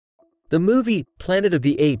The movie Planet of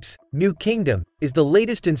the Apes: New Kingdom is the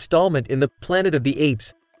latest installment in the Planet of the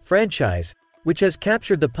Apes franchise, which has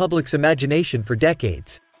captured the public's imagination for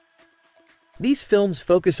decades. These films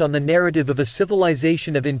focus on the narrative of a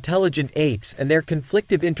civilization of intelligent apes and their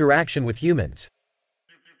conflictive interaction with humans.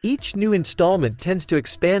 Each new installment tends to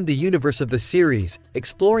expand the universe of the series,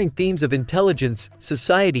 exploring themes of intelligence,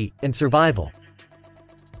 society, and survival.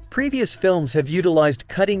 Previous films have utilized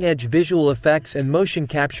cutting-edge visual effects and motion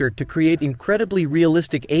capture to create incredibly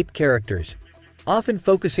realistic ape characters, often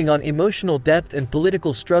focusing on emotional depth and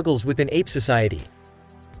political struggles within ape society.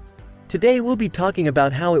 Today we'll be talking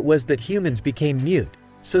about how it was that humans became mute,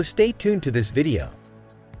 so stay tuned to this video.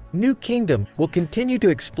 New Kingdom will continue to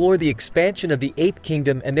explore the expansion of the ape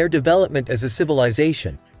kingdom and their development as a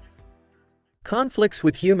civilization. Conflicts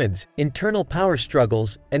with humans, internal power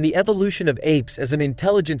struggles, and the evolution of apes as an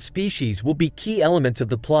intelligent species will be key elements of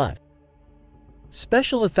the plot.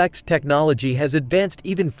 Special effects technology has advanced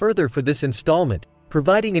even further for this installment,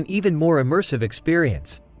 providing an even more immersive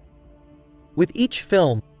experience. With each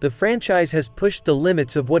film, the franchise has pushed the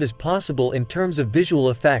limits of what is possible in terms of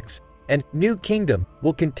visual effects, and New Kingdom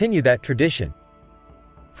will continue that tradition.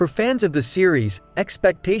 For fans of the series,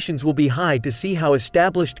 expectations will be high to see how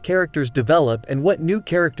established characters develop and what new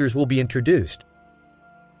characters will be introduced.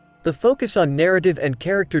 The focus on narrative and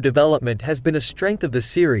character development has been a strength of the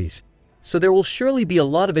series, so there will surely be a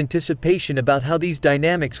lot of anticipation about how these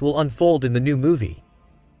dynamics will unfold in the new movie.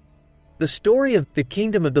 The story of The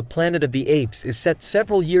Kingdom of the Planet of the Apes is set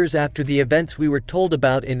several years after the events we were told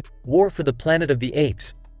about in War for the Planet of the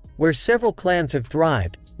Apes, where several clans have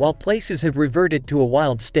thrived, while places have reverted to a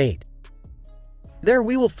wild state. There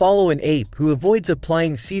we will follow an ape who avoids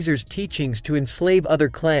applying Caesar's teachings to enslave other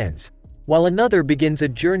clans, while another begins a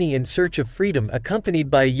journey in search of freedom accompanied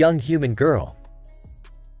by a young human girl.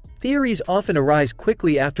 Theories often arise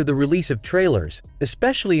quickly after the release of trailers,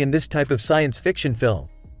 especially in this type of science fiction film.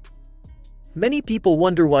 Many people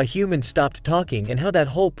wonder why humans stopped talking and how that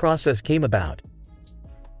whole process came about.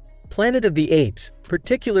 Planet of the Apes,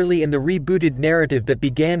 particularly in the rebooted narrative that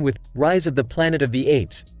began with Rise of the Planet of the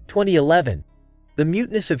Apes, 2011, the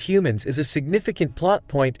muteness of humans is a significant plot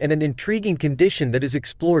point and an intriguing condition that is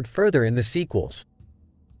explored further in the sequels.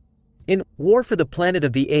 In War for the Planet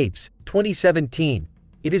of the Apes, 2017,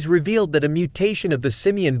 it is revealed that a mutation of the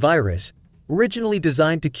simian virus, originally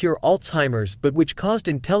designed to cure Alzheimer's but which caused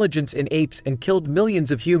intelligence in apes and killed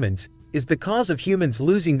millions of humans, is the cause of humans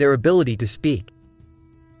losing their ability to speak.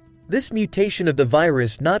 This mutation of the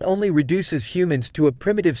virus not only reduces humans to a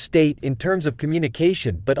primitive state in terms of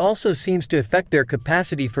communication but also seems to affect their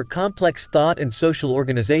capacity for complex thought and social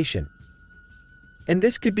organization. And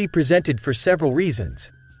this could be presented for several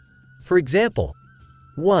reasons. For example,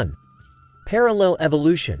 1. Parallel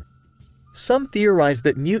evolution. Some theorize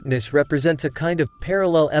that muteness represents a kind of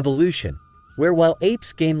parallel evolution, where while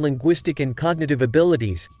apes gain linguistic and cognitive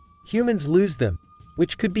abilities, humans lose them,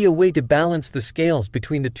 which could be a way to balance the scales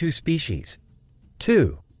between the two species.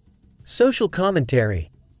 2. Social commentary.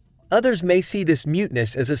 Others may see this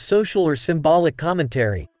muteness as a social or symbolic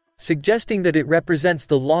commentary, suggesting that it represents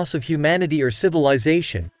the loss of humanity or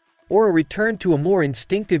civilization, or a return to a more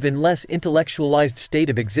instinctive and less intellectualized state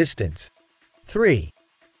of existence. 3.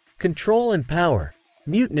 Control and power.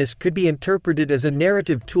 Muteness could be interpreted as a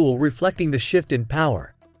narrative tool reflecting the shift in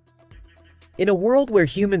power. In a world where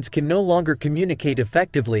humans can no longer communicate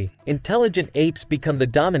effectively, intelligent apes become the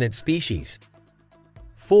dominant species.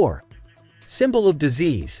 4. Symbol of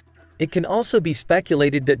disease. It can also be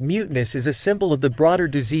speculated that muteness is a symbol of the broader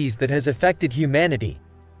disease that has affected humanity,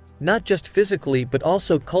 not just physically but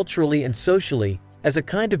also culturally and socially, as a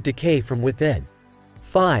kind of decay from within.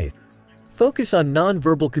 5. Focus on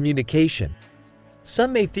non-verbal communication.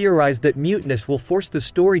 Some may theorize that muteness will force the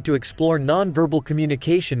story to explore non-verbal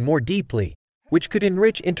communication more deeply, which could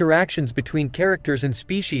enrich interactions between characters and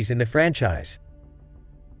species in the franchise.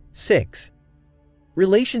 6.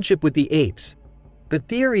 Relationship with the apes. The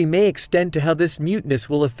theory may extend to how this muteness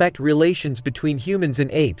will affect relations between humans and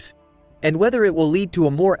apes, and whether it will lead to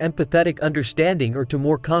a more empathetic understanding or to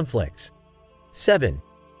more conflicts. 7.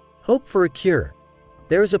 Hope for a cure.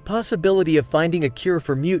 There is a possibility of finding a cure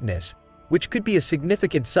for muteness, which could be a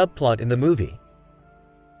significant subplot in the movie.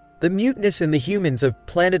 The muteness in the humans of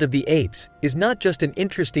Planet of the Apes is not just an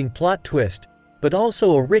interesting plot twist, but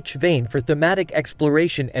also a rich vein for thematic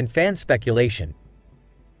exploration and fan speculation.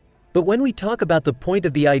 But when we talk about the point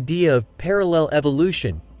of the idea of parallel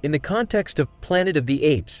evolution, in the context of Planet of the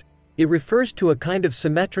Apes, it refers to a kind of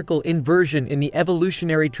symmetrical inversion in the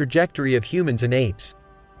evolutionary trajectory of humans and apes.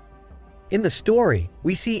 In the story,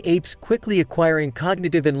 we see apes quickly acquiring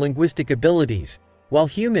cognitive and linguistic abilities, while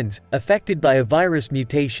humans, affected by a virus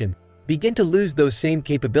mutation, begin to lose those same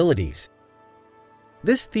capabilities.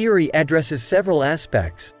 This theory addresses several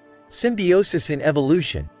aspects: symbiosis in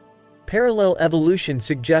evolution. Parallel evolution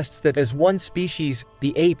suggests that as one species,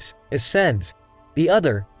 the apes, ascends, the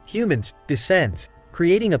other, humans, descends,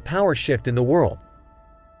 creating a power shift in the world.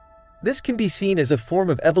 This can be seen as a form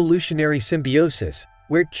of evolutionary symbiosis,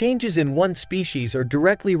 where changes in one species are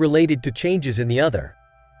directly related to changes in the other.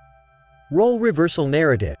 Role reversal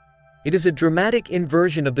narrative. It is a dramatic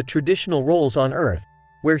inversion of the traditional roles on Earth,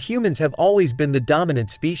 where humans have always been the dominant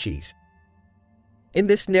species. In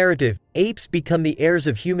this narrative, apes become the heirs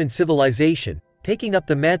of human civilization, taking up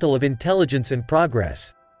the mantle of intelligence and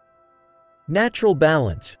progress. Natural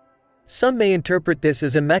balance. Some may interpret this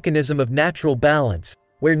as a mechanism of natural balance,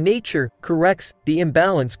 where nature corrects the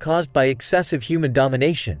imbalance caused by excessive human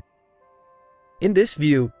domination. In this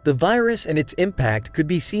view, the virus and its impact could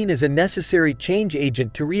be seen as a necessary change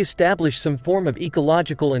agent to re-establish some form of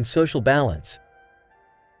ecological and social balance.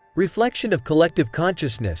 Reflection of collective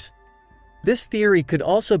consciousness. This theory could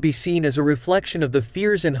also be seen as a reflection of the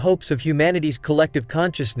fears and hopes of humanity's collective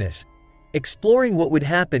consciousness, exploring what would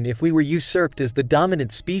happen if we were usurped as the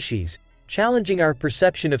dominant species, challenging our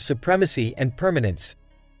perception of supremacy and permanence.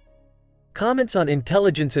 Comments on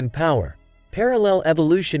intelligence and power. Parallel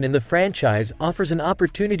evolution in the franchise offers an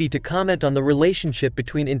opportunity to comment on the relationship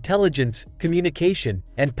between intelligence, communication,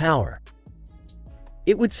 and power.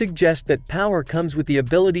 It would suggest that power comes with the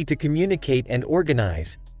ability to communicate and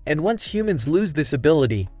organize, and once humans lose this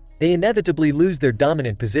ability, they inevitably lose their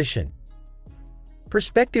dominant position.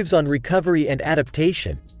 Perspectives on recovery and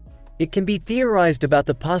adaptation. It can be theorized about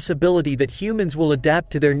the possibility that humans will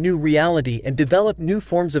adapt to their new reality and develop new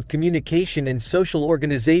forms of communication and social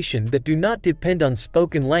organization that do not depend on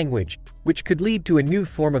spoken language, which could lead to a new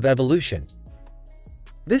form of evolution.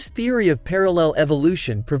 This theory of parallel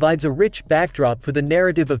evolution provides a rich backdrop for the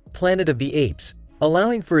narrative of Planet of the Apes,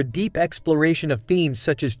 allowing for a deep exploration of themes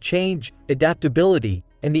such as change, adaptability,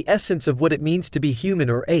 and the essence of what it means to be human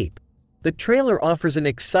or ape. The trailer offers an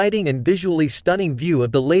exciting and visually stunning view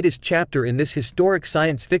of the latest chapter in this historic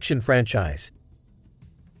science fiction franchise.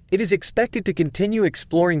 It is expected to continue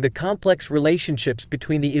exploring the complex relationships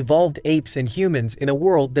between the evolved apes and humans in a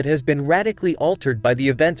world that has been radically altered by the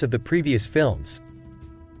events of the previous films.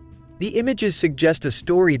 The images suggest a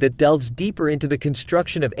story that delves deeper into the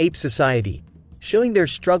construction of ape society, showing their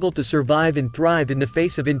struggle to survive and thrive in the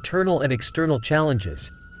face of internal and external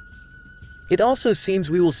challenges. It also seems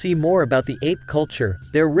we will see more about the ape culture,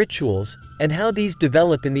 their rituals, and how these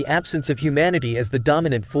develop in the absence of humanity as the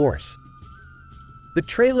dominant force. The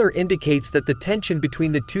trailer indicates that the tension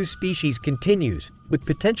between the two species continues, with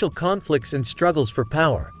potential conflicts and struggles for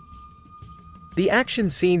power. The action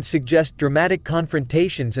scenes suggest dramatic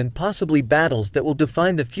confrontations and possibly battles that will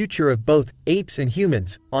define the future of both apes and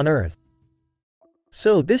humans on Earth.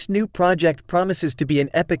 So this new project promises to be an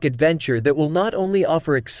epic adventure that will not only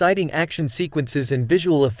offer exciting action sequences and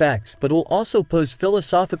visual effects but will also pose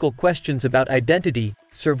philosophical questions about identity,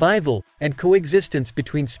 survival, and coexistence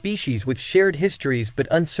between species with shared histories but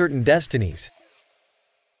uncertain destinies.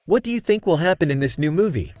 What do you think will happen in this new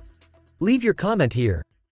movie? Leave your comment here.